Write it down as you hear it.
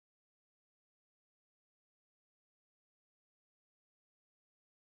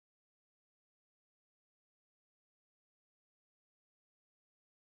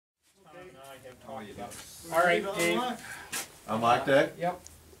All right, Dave. Unlock that? Yep.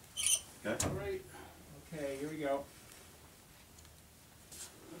 Okay. All right. Okay, here we go.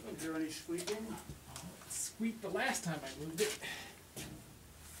 Is there any squeaking? It squeaked the last time I moved it.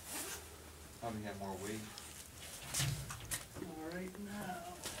 Probably have more weight. All right, now,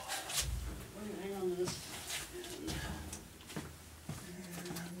 let me hang on to this.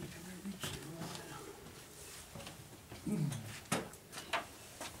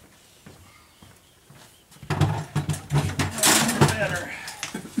 Better.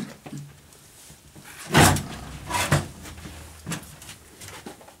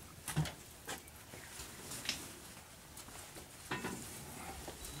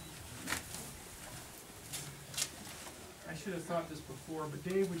 I should have thought this before, but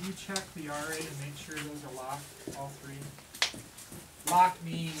Dave, would you check the RA and make sure those are locked, all three? Locked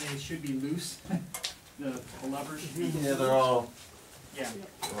meaning they should be loose, the levers. Yeah, they're all. Yeah.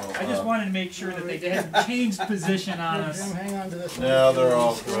 Well, I just wanted to make sure that they hadn't changed position on us. Jim, hang on to this. No, they're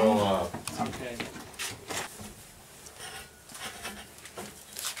all Okay.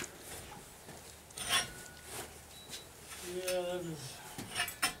 Yeah, that is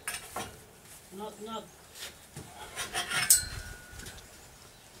not.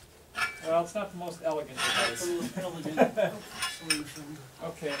 Well, it's not the most elegant device. The most elegant solution.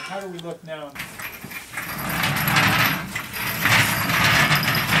 Okay, how do we look now?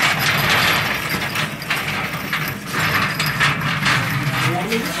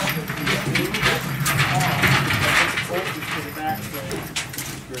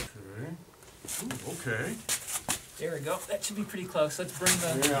 Okay. There we go. That should be pretty close. Let's bring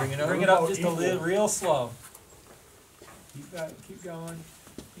the Yeah. bring it up just a little, real slow. Keep going. Keep going.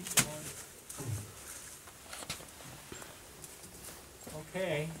 Keep going.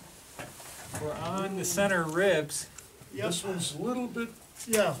 Okay. We're on the center ribs. This one's a little bit.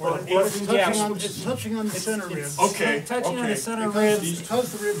 Yeah, Well, but it's it's touching on the center ribs. Okay. Touching on the center Because ribs.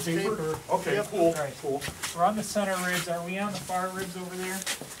 because the ribs taper. Okay, Yep. cool, Right. cool. We're on the center ribs. Are we on the far ribs over there?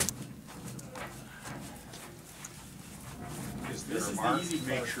 Is This there is a the mark easy to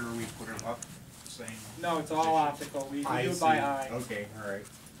make part. sure we put it up the same? No, it's all optical. We do I it see. by eye. Okay, all right.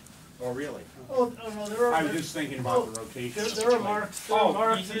 Oh, really? Oh, no, there are. I was just thinking about the rotation. There are marks. There are Oh,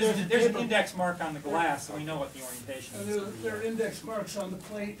 marks. there's an index mark on the glass, so we know what the orientation And is. there are index marks on the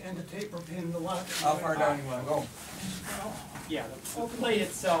plate and the taper pin, the lock. How far down you want to go? Yeah, the plate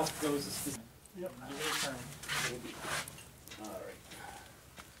itself goes a specific. Yep. Give it a turn. All right.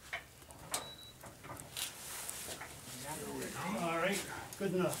 All right,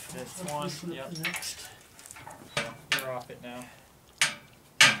 good enough. That's Let's one, loosen up yep. the next. We're off it now.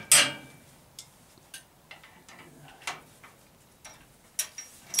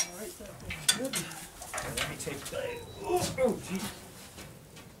 All right, that looks good. Okay, let me take the. Oh, geez.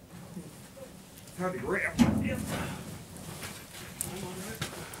 How'd you grab? I'm on it.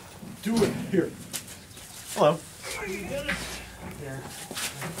 Do it, here. Hello. You get it? Here.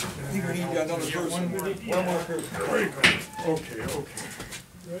 You need another person. One more. One more person. Very good. Okay, okay.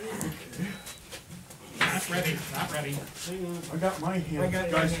 Ready? Not ready. Not ready. Hang on. I got my hand. I got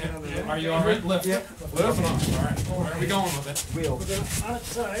your Guys, hand on the. Are you all right? Lift. Yep. Lift. All right. Where are we going with it? Wheel. Put it on its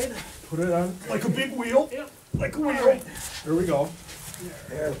side. Put it on like a big wheel. Yep. Like a All wheel. right. There we go.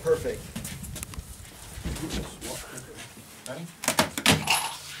 Yeah, perfect. Ready?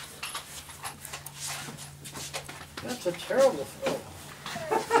 That's a terrible throw.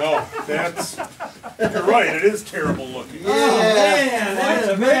 No, that's, you're right, it is terrible looking. Yeah, that's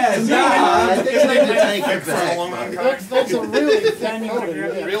a bad job. I think I need to take it back. That's a really thick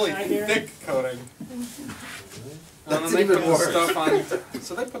coating. Really thick coating. That's even worse. Stuff on,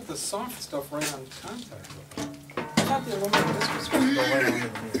 so they put the soft stuff right on contact. I thought the aluminum, this was supposed to go right on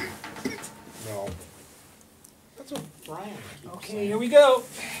the. No. That's what Brian keeps Okay, saying. here we go.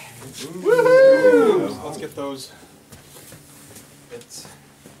 Woohoo! Let's get those. It's.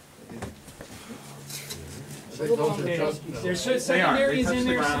 Okay, there's secondaries in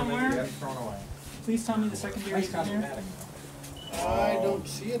there somewhere. Thrown away. Please tell me the secondaries in there. I don't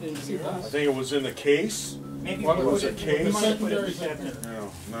see it in here. I think it was in the case. Maybe What we was put it, it. case? We might put it in there.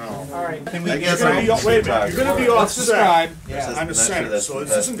 No, no. All right. I guess You're gonna be, I'm wait a minute, you're gonna be offset Yeah. on the center, so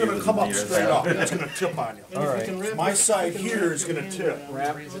this isn't gonna come up straight up, it's gonna tip on you. And if you can wrap My it- side you can here wrap is your gonna hand tip. around.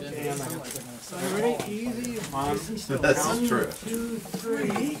 Wrap Raise it it in. in. All right, easy. Nice and slow. That's 1, true. 2,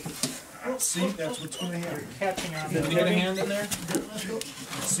 3. See, that's what's gonna happen. Catching on. Did we get a hand in there? Let's go.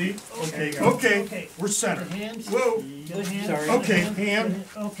 See, okay, we're centered. The hands. Whoa, Get a hand. Sorry. okay, hand,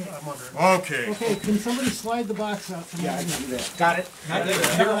 Okay. okay. Okay, can somebody slide the box out from under me? Got it. Not good.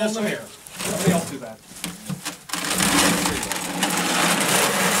 Here, hold them here. Nobody else do that.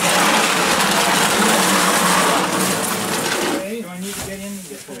 get in, you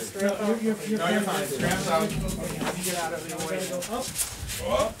get the strap out? No, you're fine. Strap's out. Okay, let me get out of the way.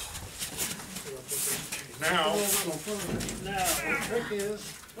 Up. Now, Now, the trick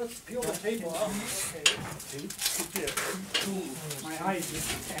is, let's peel the tape off. My eyes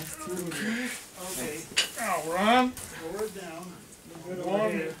just passed through. Okay, now, Ron. Lower it down. good over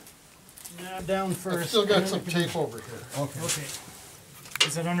here. Now, down I've first. still got some tape over here. Okay.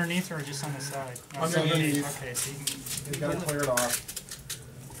 Is it underneath or just on the side? Underneath. Okay, so you can. You gotta clear it off.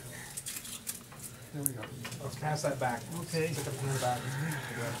 There we go. Let's pass that back. Okay. Stick it in the back.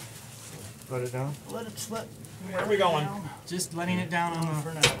 Put it down. Let it slip. Where are we going? Just letting it down on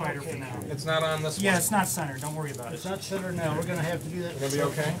the spider for now. It's not on this one? Yeah, it's not centered, don't worry about It's it. not centered now, we're gonna have to do that. Gonna be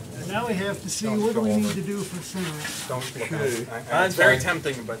okay? Now we have to see, Don't what do go we over. need to do for centering? Don't look at it. It's very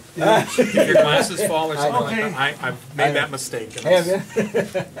tempting, but if your glasses fall or something like that, I've made that mistake. and Have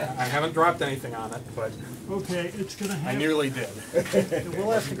you? I haven't dropped anything on it, but Okay, it's gonna I have, nearly did.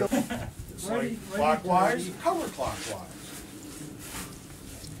 we'll have to go. Ready, Clockwise, ready. counterclockwise.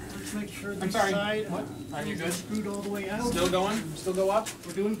 Let's make sure I'm the sorry, side what? Are you good? is screwed all the way out. Still going? Still go up?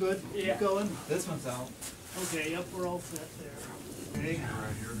 We're doing good, keep going. This one's out. Okay, yep, we're all set there. Okay.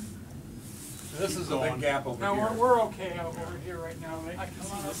 This is a big gap over No, here. we're okay over here right now. I can Come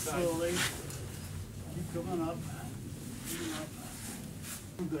see on up this side. slowly. Keep coming up. Coming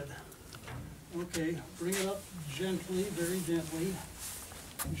up. Good. Okay, bring it up gently, very gently.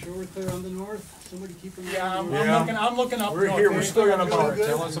 I'm sure we're clear on the north. Somebody keep an eye Yeah, on the I'm north. I'm looking up. We're north. here, we're still gonna Tell good.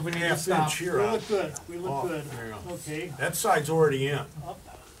 us if we need to half stop. inch here We on. look good, we look Oh, good. yeah. Okay, That side's already in. up,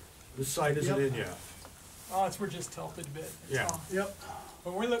 This side isn't Yep. in yet. Oh, we're just tilted a bit. that's Yeah. all. yep.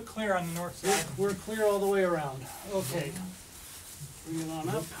 But we look clear on the north side. We're clear all the way around. Okay. Bring it on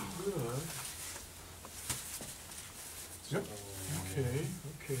up. Good. Yep. Okay,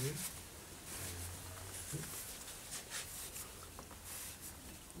 okay.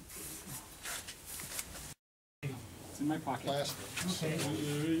 It's in my pocket. Plastic.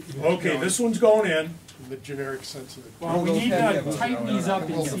 Okay. Okay, this one's going in, the generic sense of the. Well, we need to tighten these up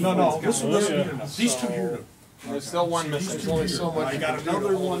and see. No, no, what's this one going doesn't on. need enough. These two here. There's still one missing. There's only so much. I got you can do to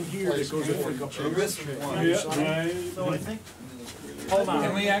another hold one it in here that place goes before in you the change it. So I think, Hold Can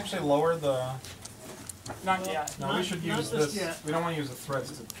on. we actually lower the, Not yet. no, we should Not use just this, yet. we don't wanna use the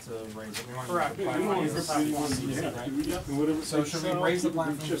threads to raise it, we wanna Correct. use the We wanna use the platform. platform. Right? So should we raise the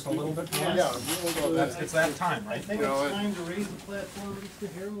platform just a little bit more? Yeah, we'll go It's that time, I right? think You know, it's time to raise the platform just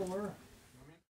a hair more.